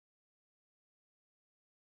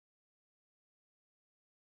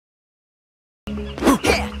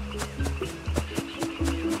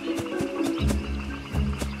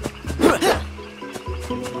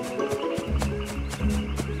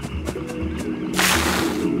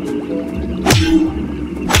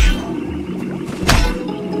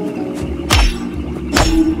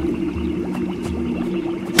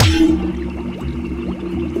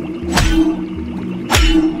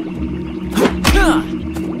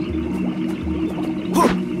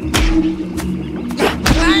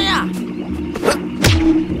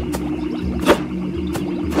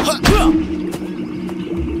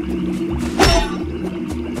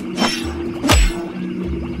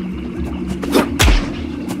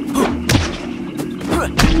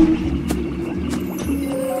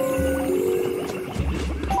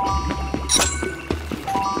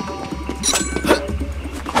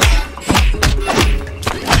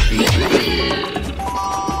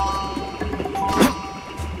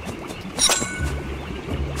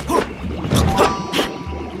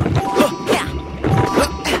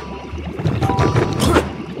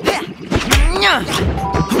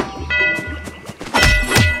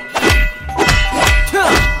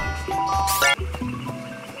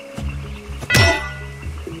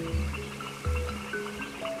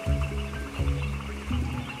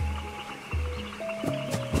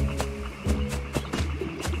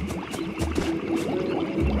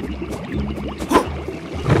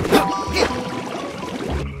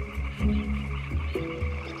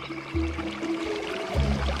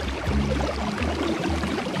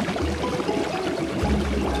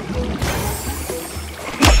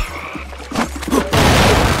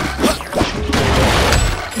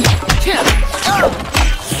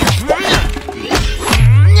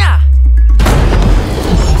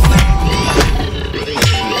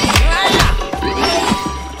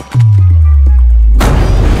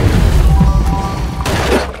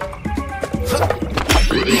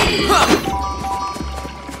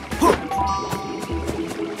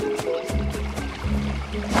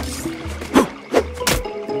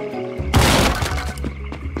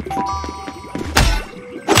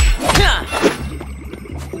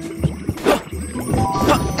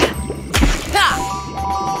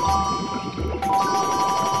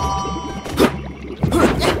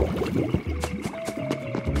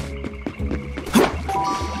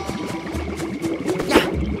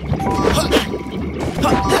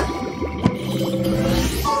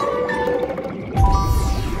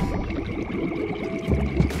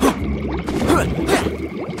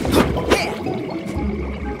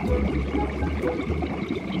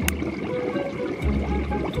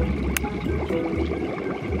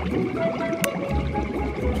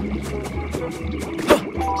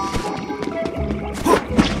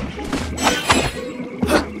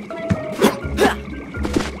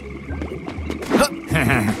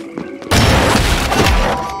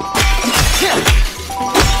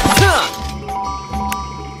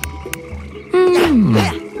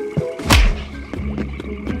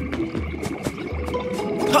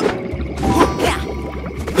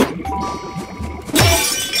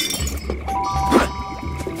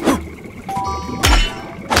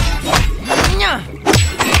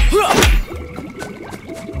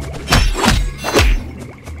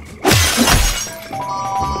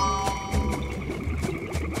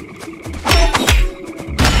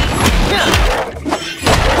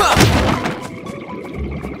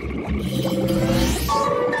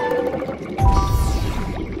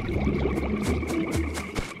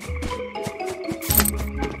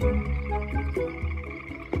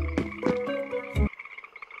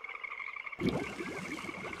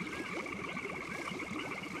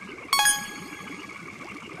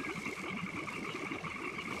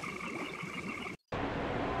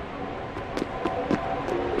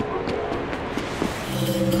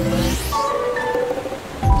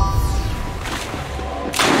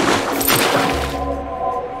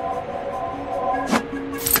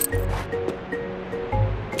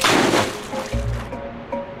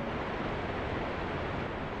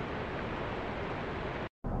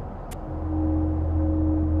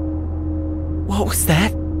What was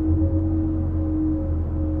that?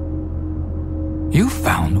 You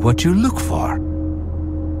found what you look for.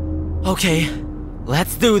 Okay,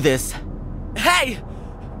 let's do this. Hey!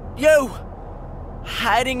 You!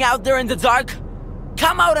 Hiding out there in the dark?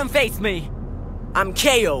 Come out and face me! I'm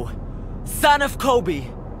Kao, son of Kobe.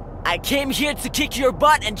 I came here to kick your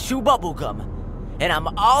butt and chew bubblegum. And I'm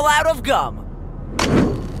all out of gum.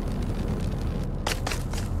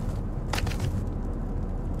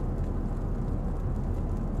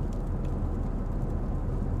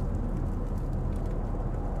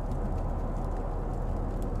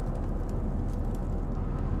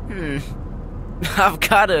 I've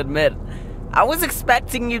gotta admit, I was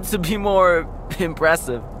expecting you to be more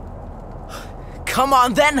impressive. Come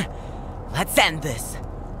on then, let's end this.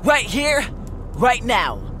 Right here, right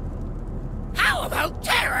now. How about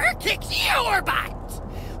terror kicks your butt?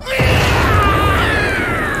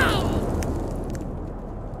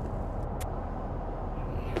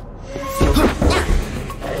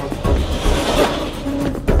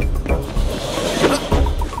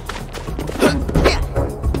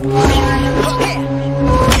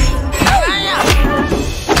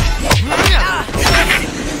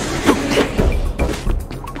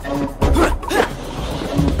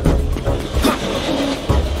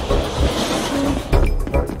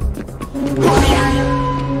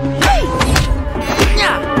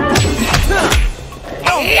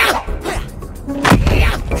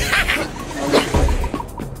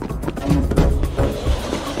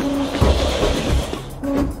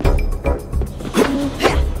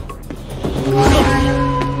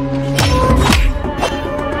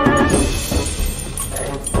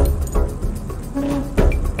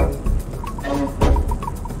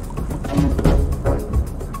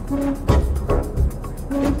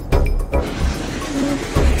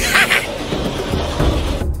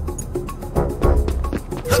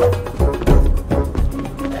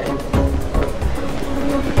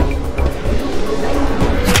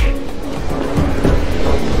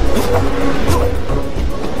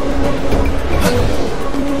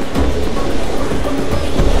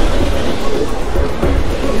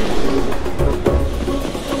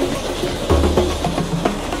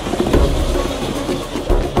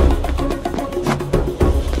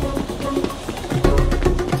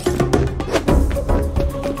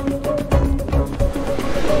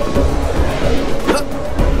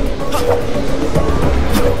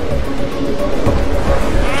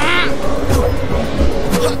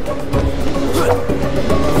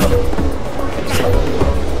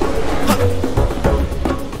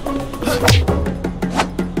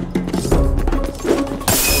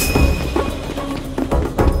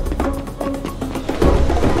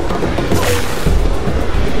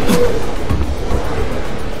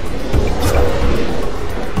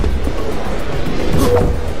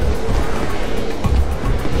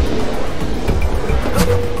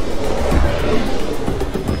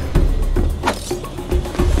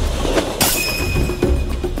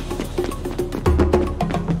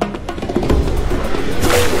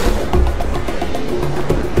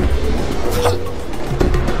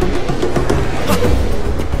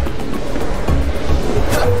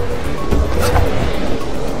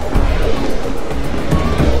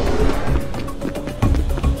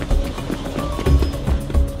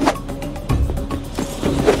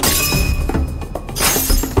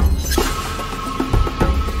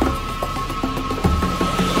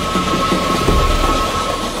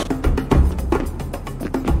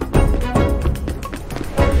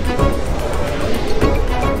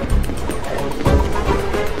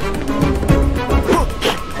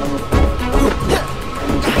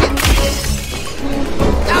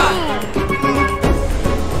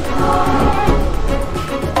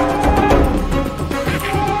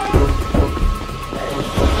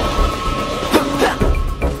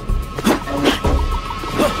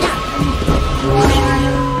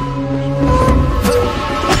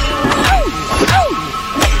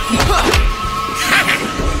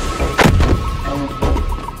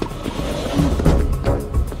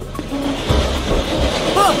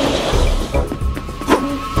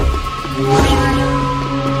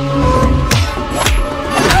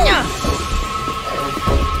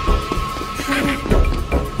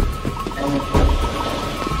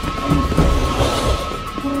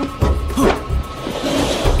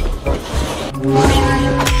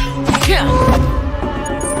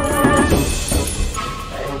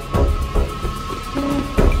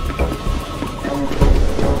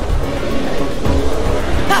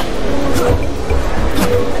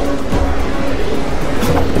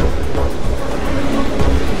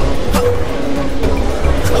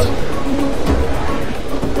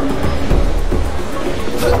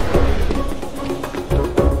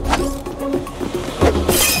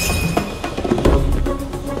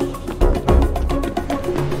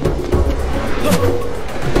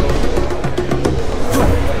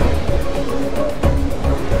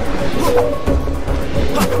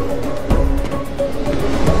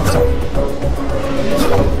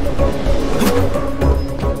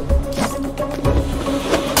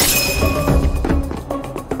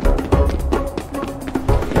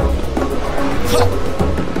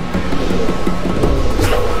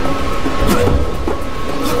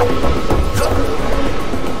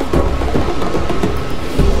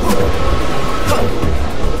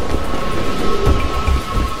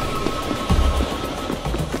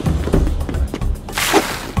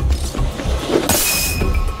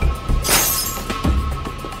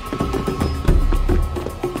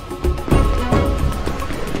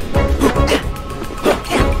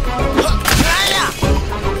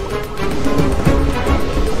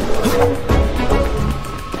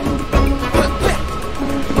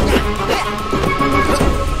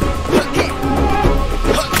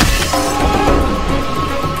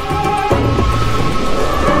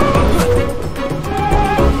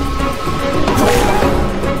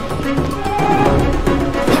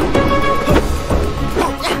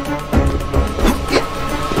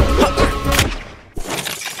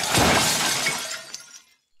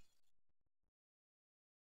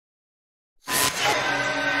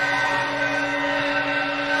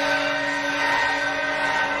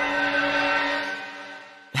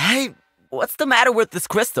 What's the matter with this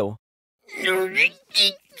crystal? You've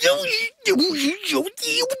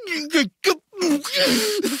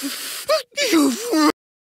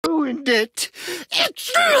ruined it.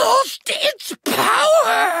 It's lost its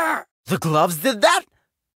power. The gloves did that?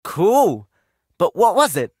 Cool. But what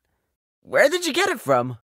was it? Where did you get it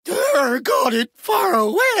from? Terror got it far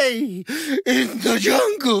away, in the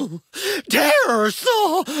jungle. Terror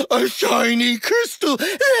saw a shiny crystal.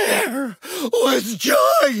 There was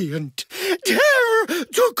giant. Terror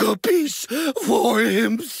took a piece for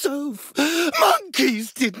himself.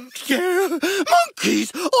 Monkeys didn't care.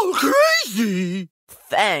 Monkeys are crazy.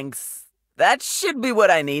 Thanks. That should be what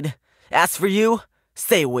I need. As for you,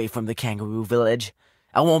 stay away from the kangaroo village.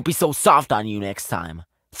 I won't be so soft on you next time.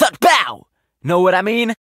 Thud bow! Know what I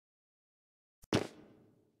mean?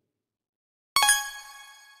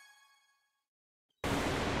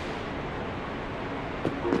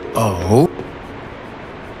 Oh?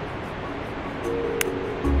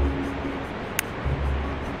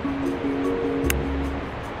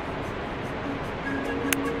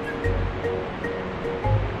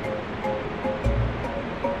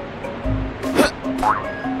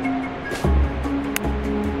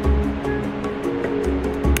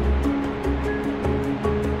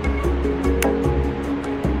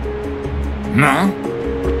 Huh?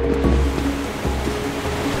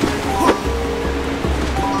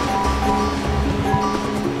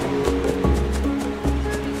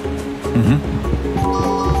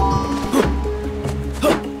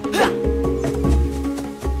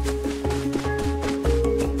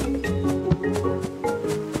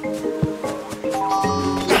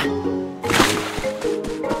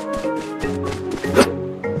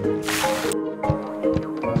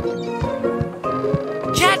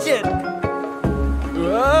 Catch it!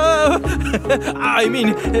 I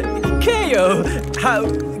mean, Kao, how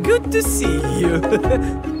good to see you.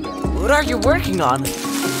 What are you working on?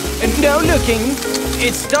 No looking.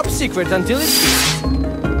 It's top secret until it's...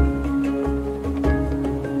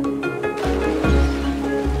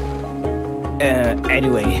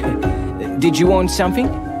 Anyway, did you want something?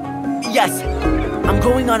 Yes, I'm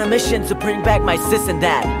going on a mission to bring back my sis and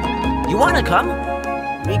dad. You wanna come?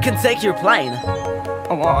 We can take your plane.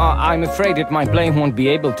 Oh, I'm afraid that my plane won't be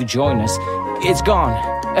able to join us. It's gone.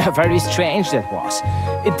 Very strange that was.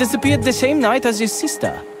 It disappeared the same night as his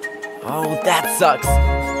sister. Oh, that sucks.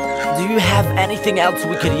 Do you have anything else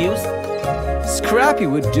we could use? Scrappy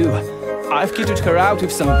would do. I've kitted her out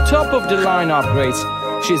with some top-of-the-line upgrades.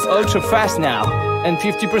 She's ultra-fast now, and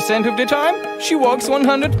 50% of the time, she walks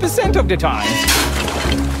 100% of the time.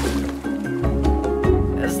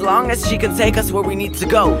 As long as she can take us where we need to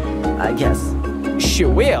go, I guess. She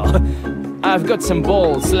will. I've got some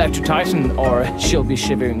balls left to tighten, or she'll be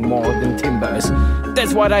shivering more than timbers.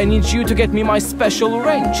 That's why I need you to get me my special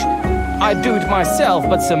wrench. I'd do it myself,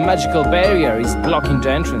 but some magical barrier is blocking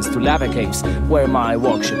the entrance to lava caves, where my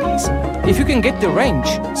workshop is. If you can get the range,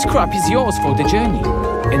 scrap is yours for the journey.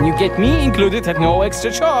 And you get me included at no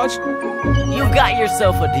extra charge. You got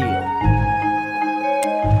yourself a deal.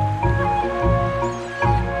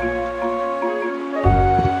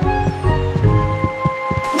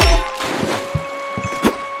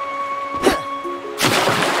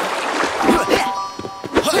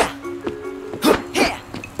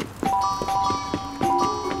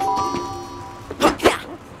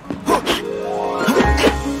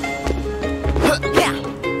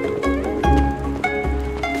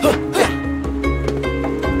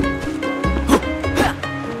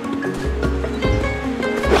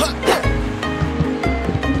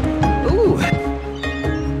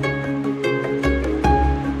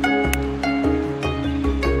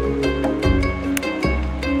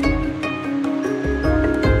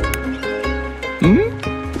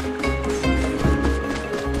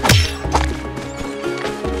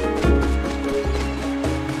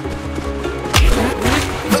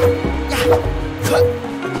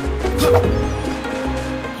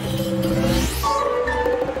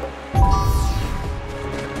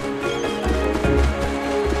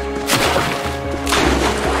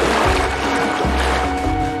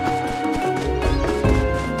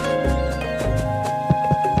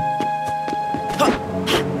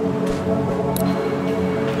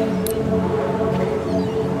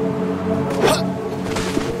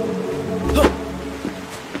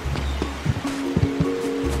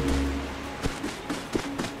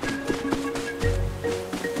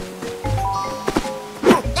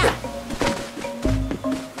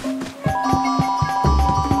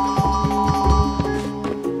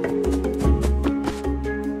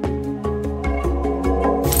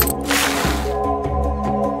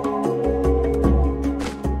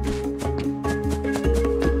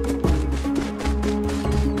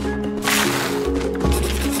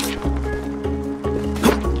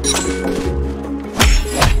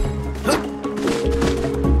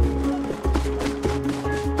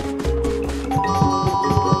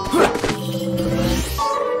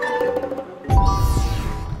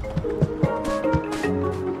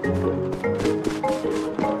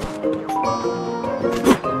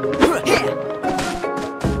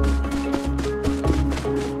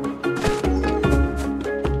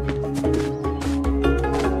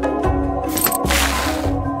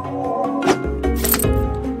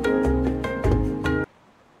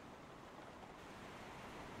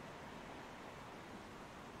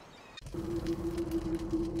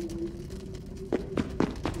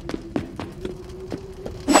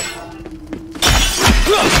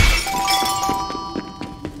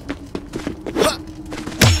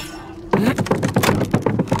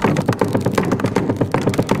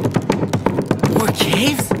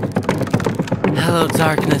 Hello,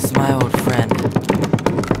 darkness, my old friend.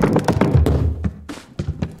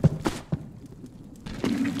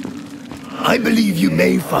 I believe you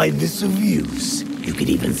may find this of use. You could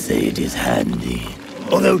even say it is handy.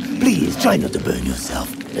 Although, please try not to burn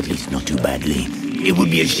yourself. At least not too badly. It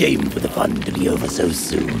would be a shame for the fun to be over so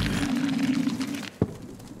soon.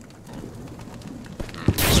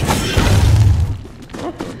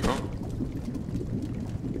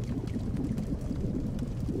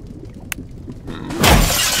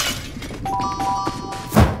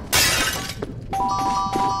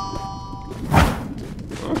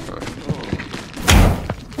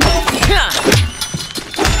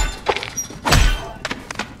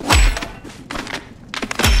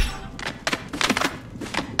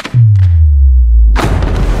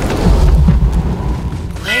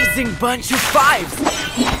 Bunch of fives!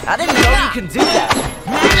 I didn't know you can do that!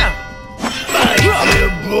 My dear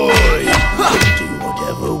boy, we can do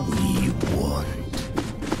whatever we want.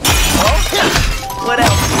 Oh? What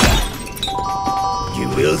else? You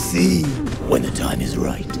will see when the time is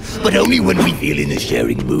right, but only when we feel in a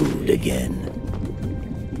sharing mood again.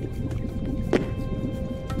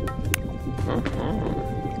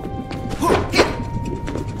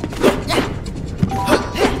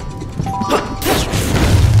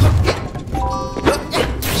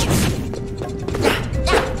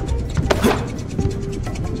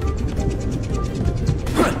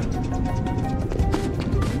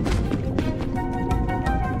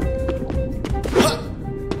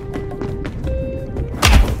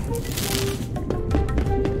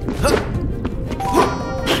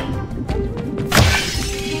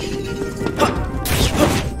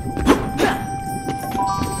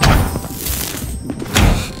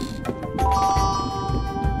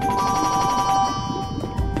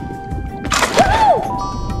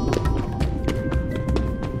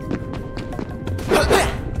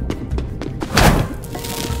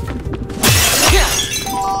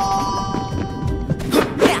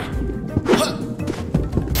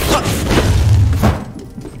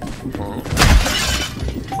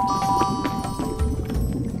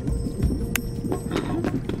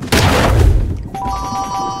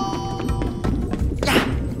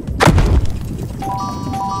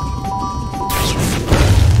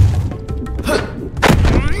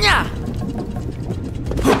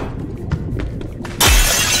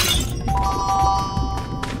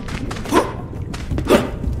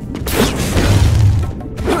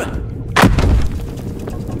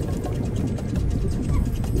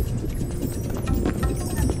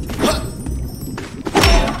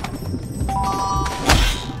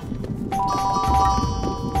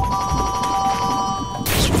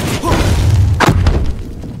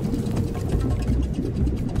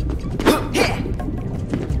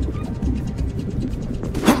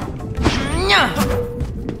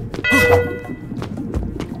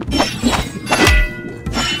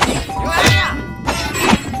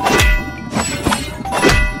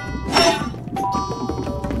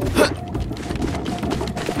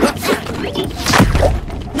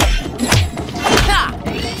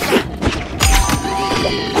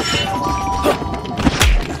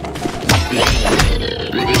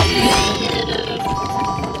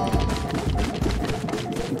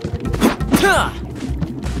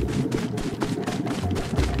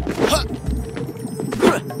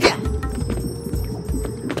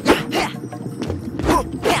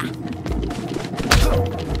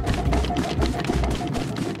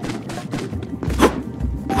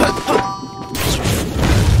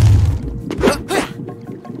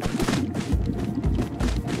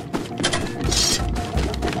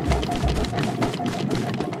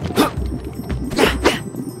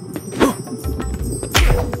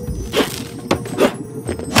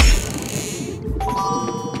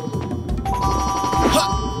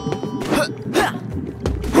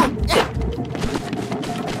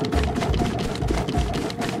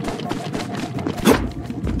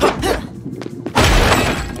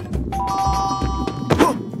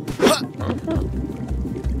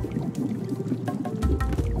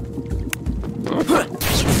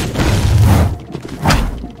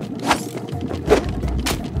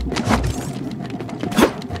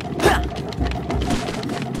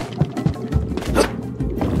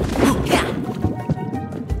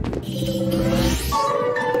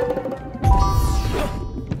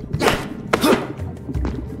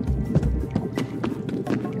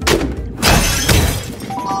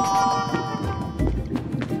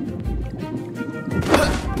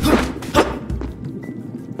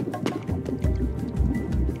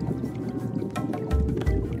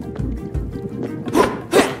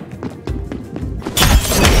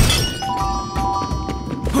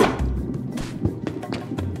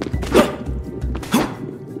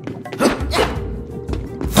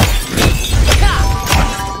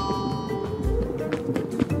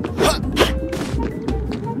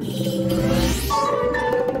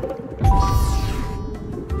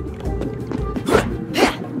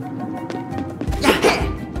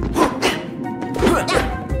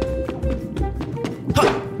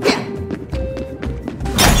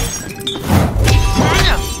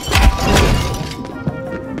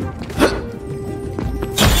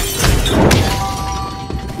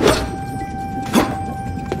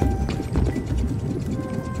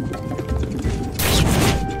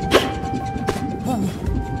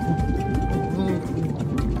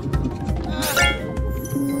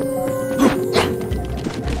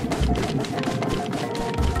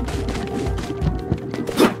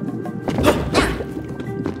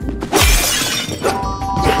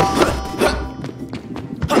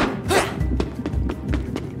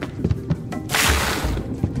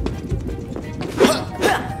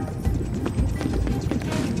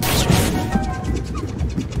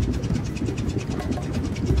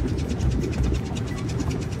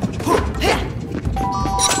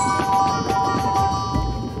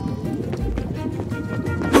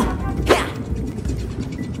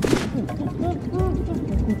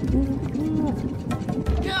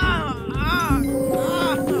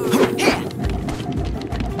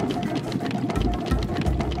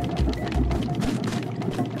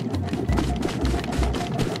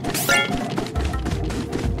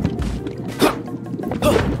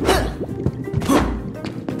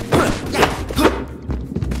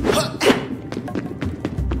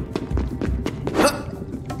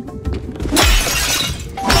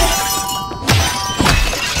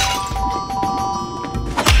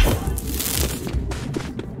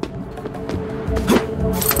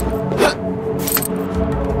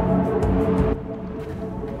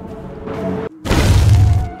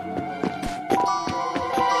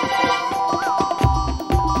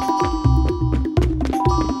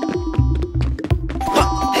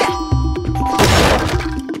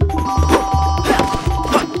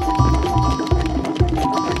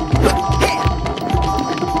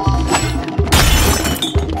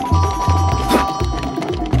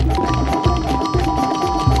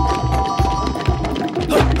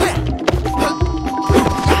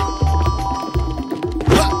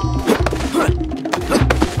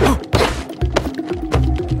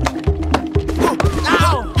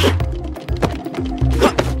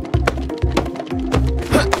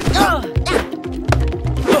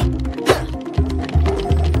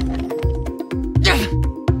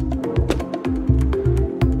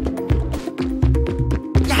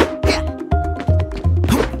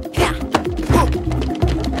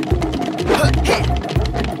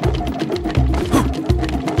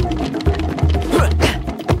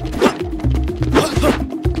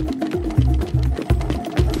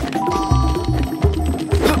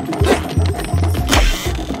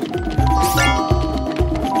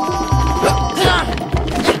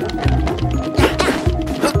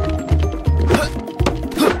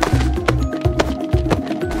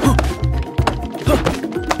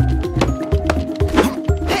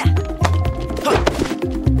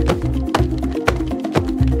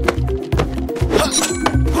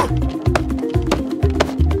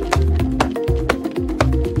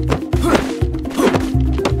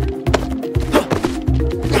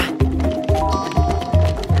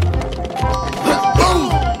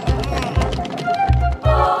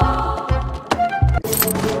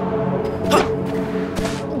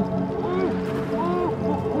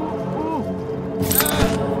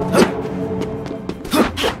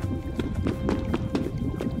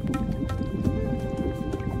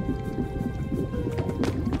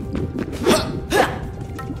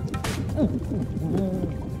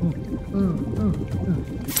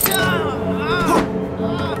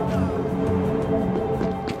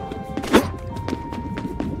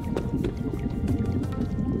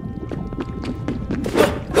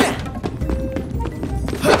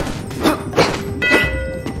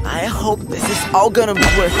 hope this is all gonna be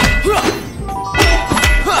worth it.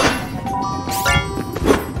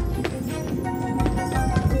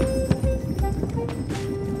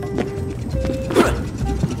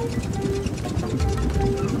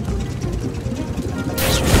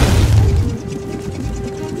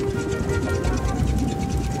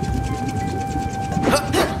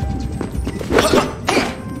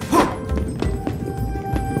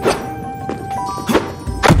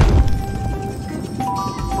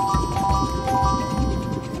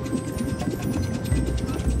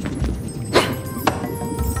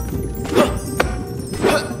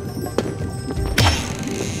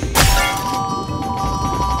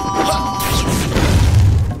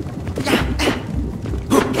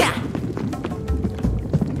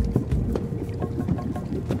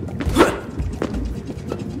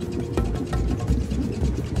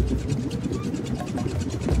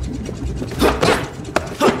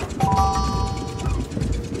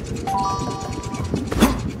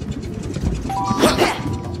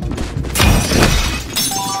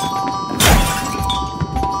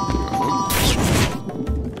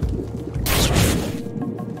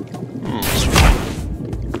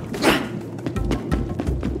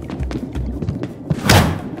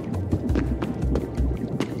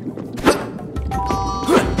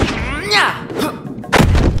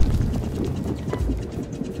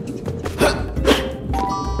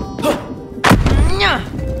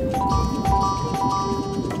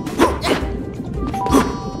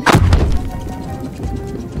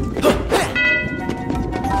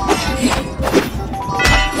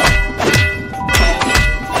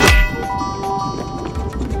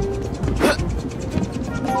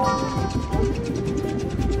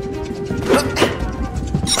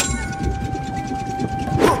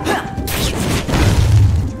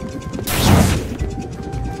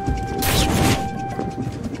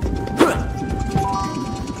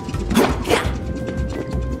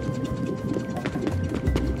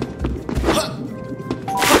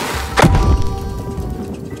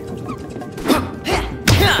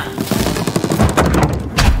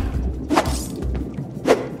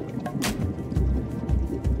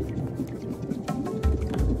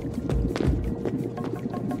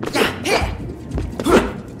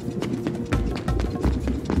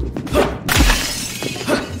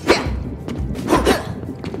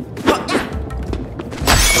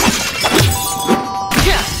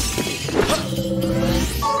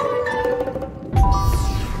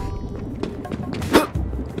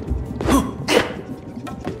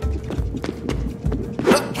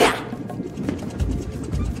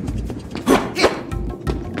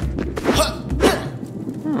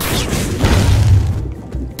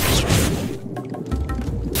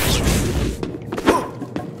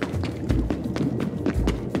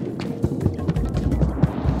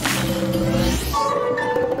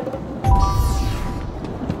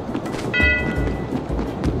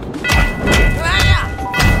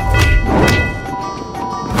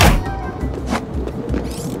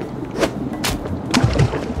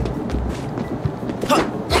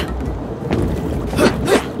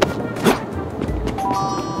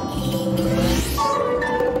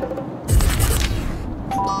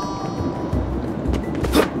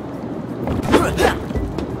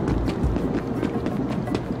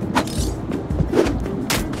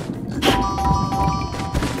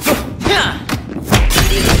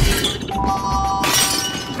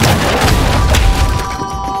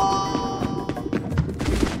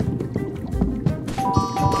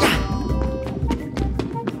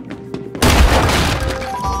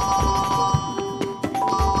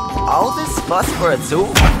 Fuss for a zoo?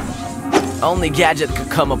 Only Gadget could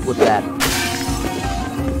come up with that.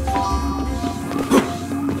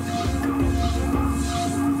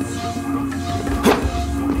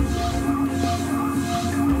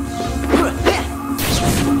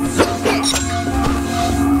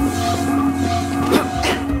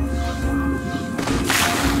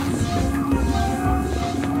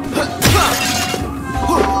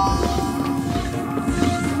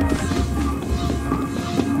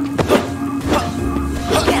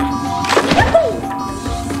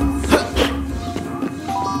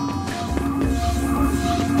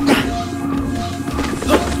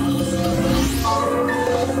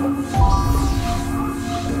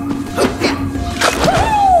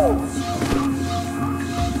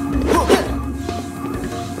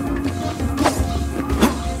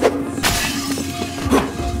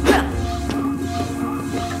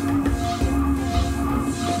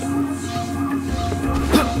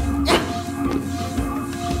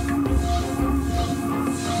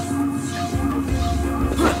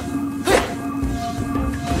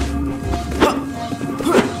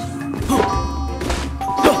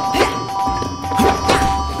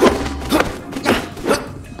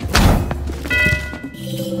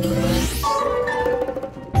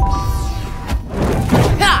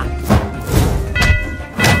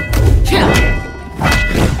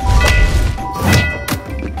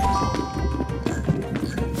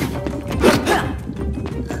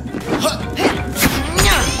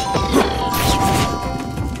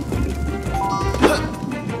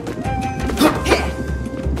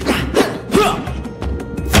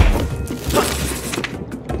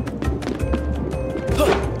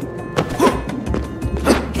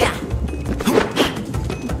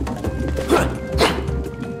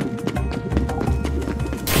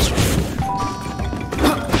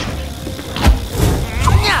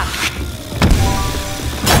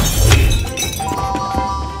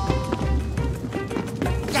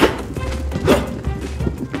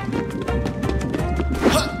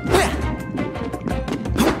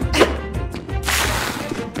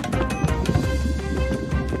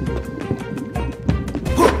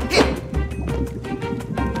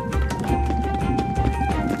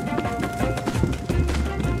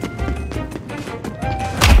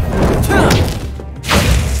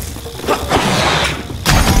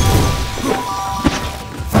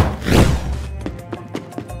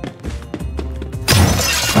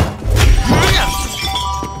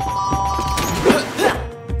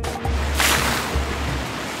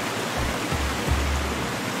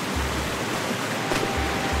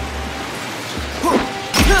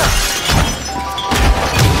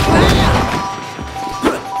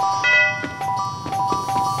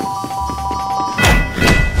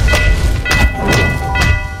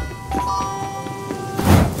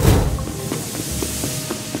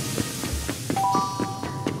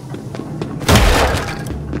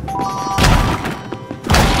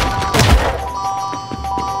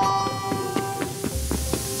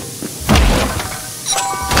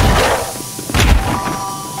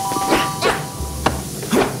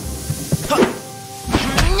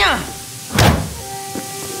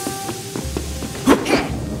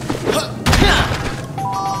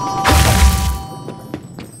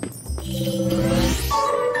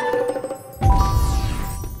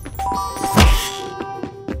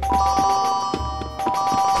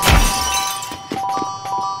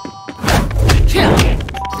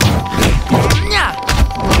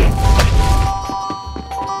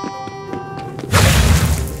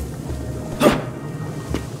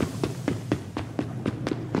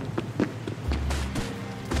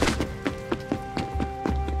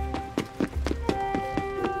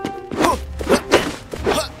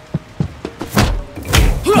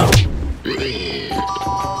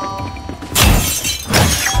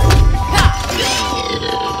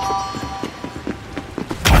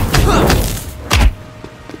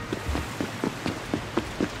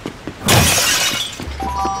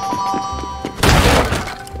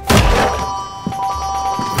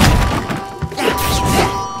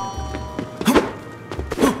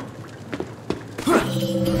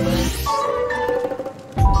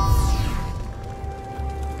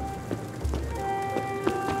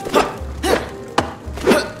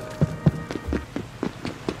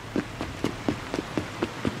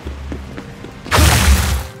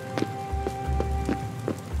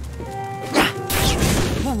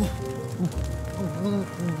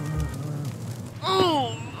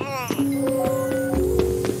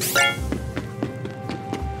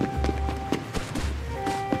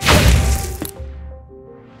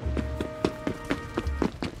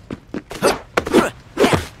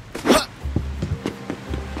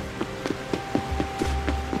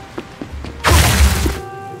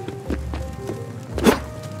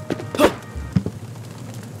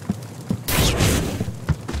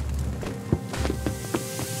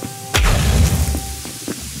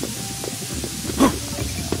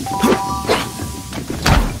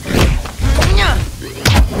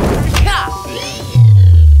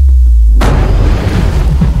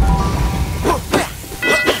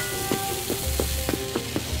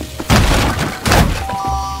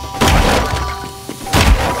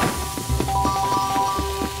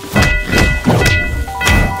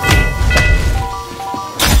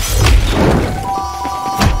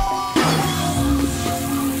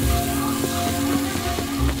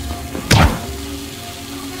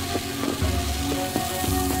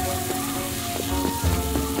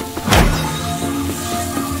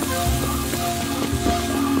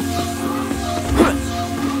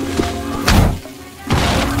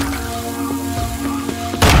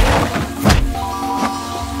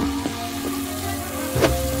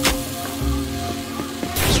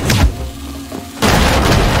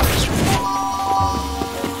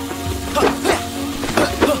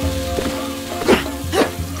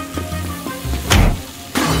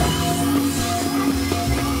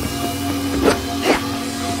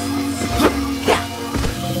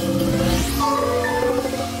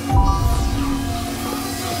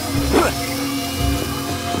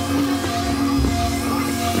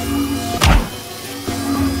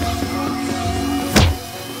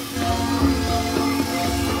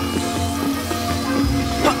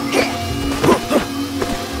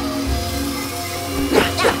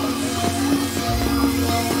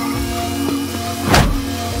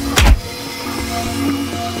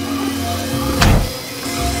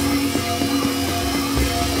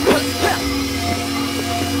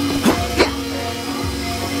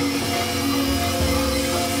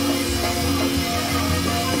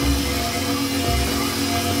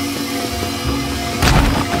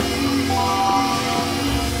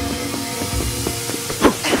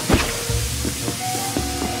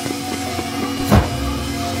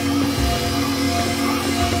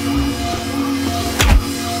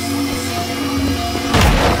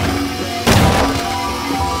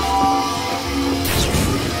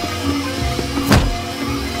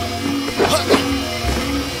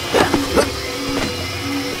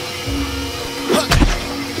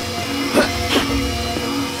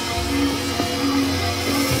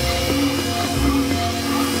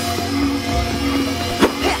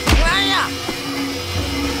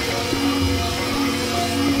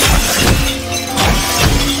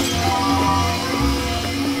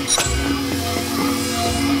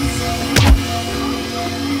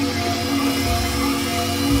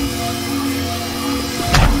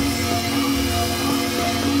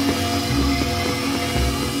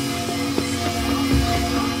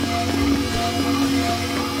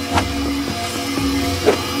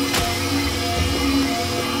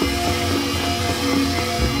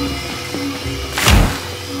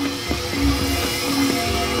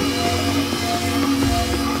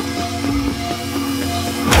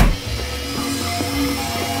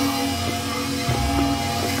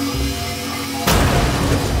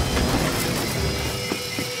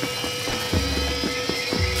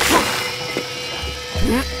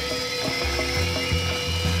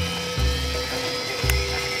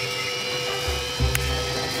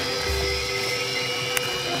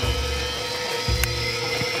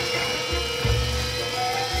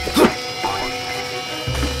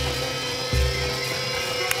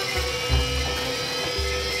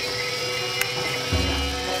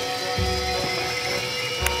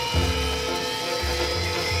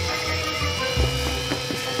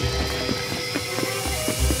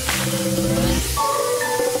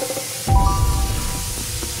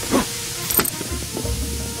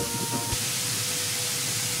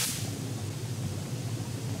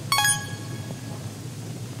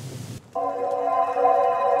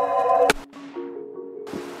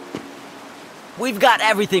 we've got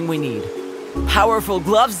everything we need. Powerful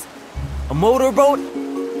gloves, a motorboat,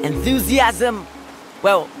 enthusiasm.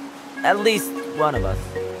 Well, at least one of us.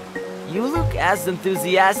 You look as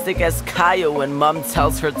enthusiastic as Kao when Mom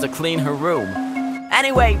tells her to clean her room.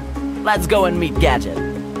 Anyway, let's go and meet Gadget.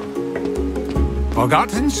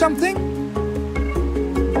 Forgotten something?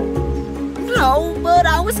 No, but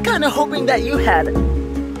I was kind of hoping that you had.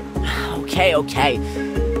 Okay.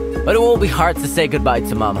 But it will be hard to say goodbye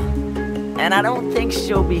to Mama. And I don't think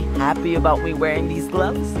she'll be happy about me wearing these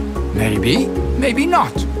gloves. Maybe, maybe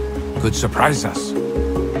not. Could surprise us.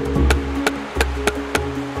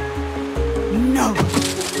 No,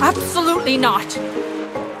 absolutely not.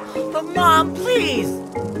 But Mom, please!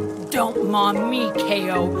 Don't mom me,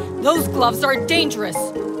 Kao. Those gloves are dangerous.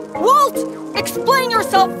 Walt, explain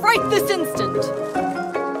yourself right this instant.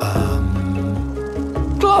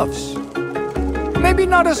 Gloves. Maybe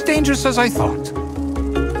not as dangerous as I thought.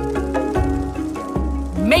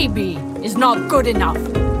 Maybe is not good enough.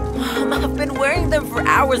 Mom, I've been wearing them for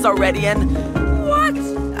hours already and... What?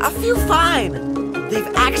 I feel fine.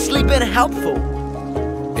 They've actually been helpful.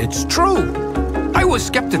 It's true. I was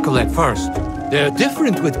skeptical at first. They're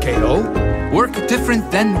different with Kao. Work different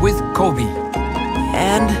than with Kobe.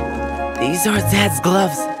 And these are Dad's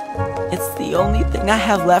gloves. It's the only thing I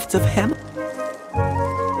have left of him.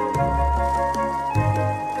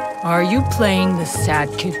 Are you playing the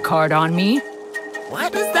sad kid card on me? Why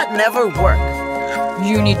does that never work?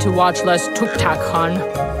 You need to watch less tuk-tak, hon.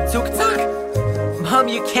 Tuk-tak? Mom,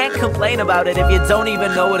 you can't complain about it if you don't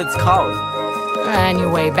even know what it's called.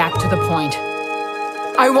 Anyway, back to the point.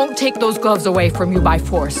 I won't take those gloves away from you by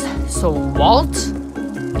force. So, Walt,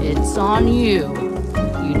 it's on you.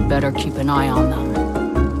 You'd better keep an eye on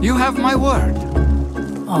them. You have my word.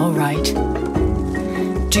 All right.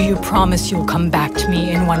 Do you promise you'll come back to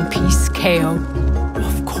me in one piece, Kao?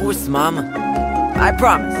 Of course, Mom. I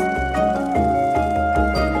promise.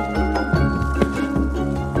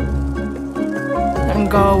 Then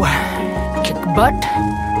go kick butt,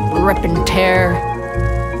 rip and tear,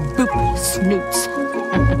 boop snoots.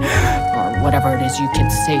 Or whatever it is you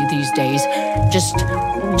kids say these days. Just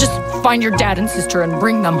find your dad and sister and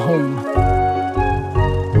bring them home.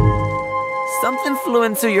 Something flew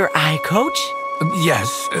into your eye, Coach?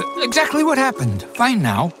 Yes, exactly what happened. Fine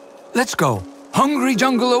now. Let's go. Hungry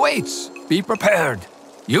Jungle awaits. Be prepared.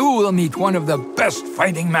 You will meet one of the best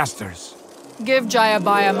fighting masters. Give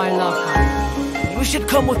Jayabaya my love, hon. You should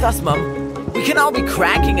come with us, Mom. We can all be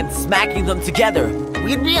cracking and smacking them together.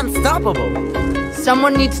 We'd be unstoppable.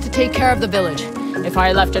 Someone needs to take care of the village. If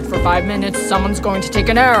I left it for 5 minutes, someone's going to take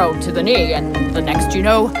an arrow to the knee, and the next you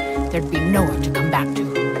know, there'd be nowhere to come back to.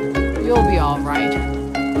 You'll be all right.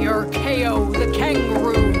 You're Kao the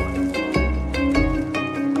Kangaroo.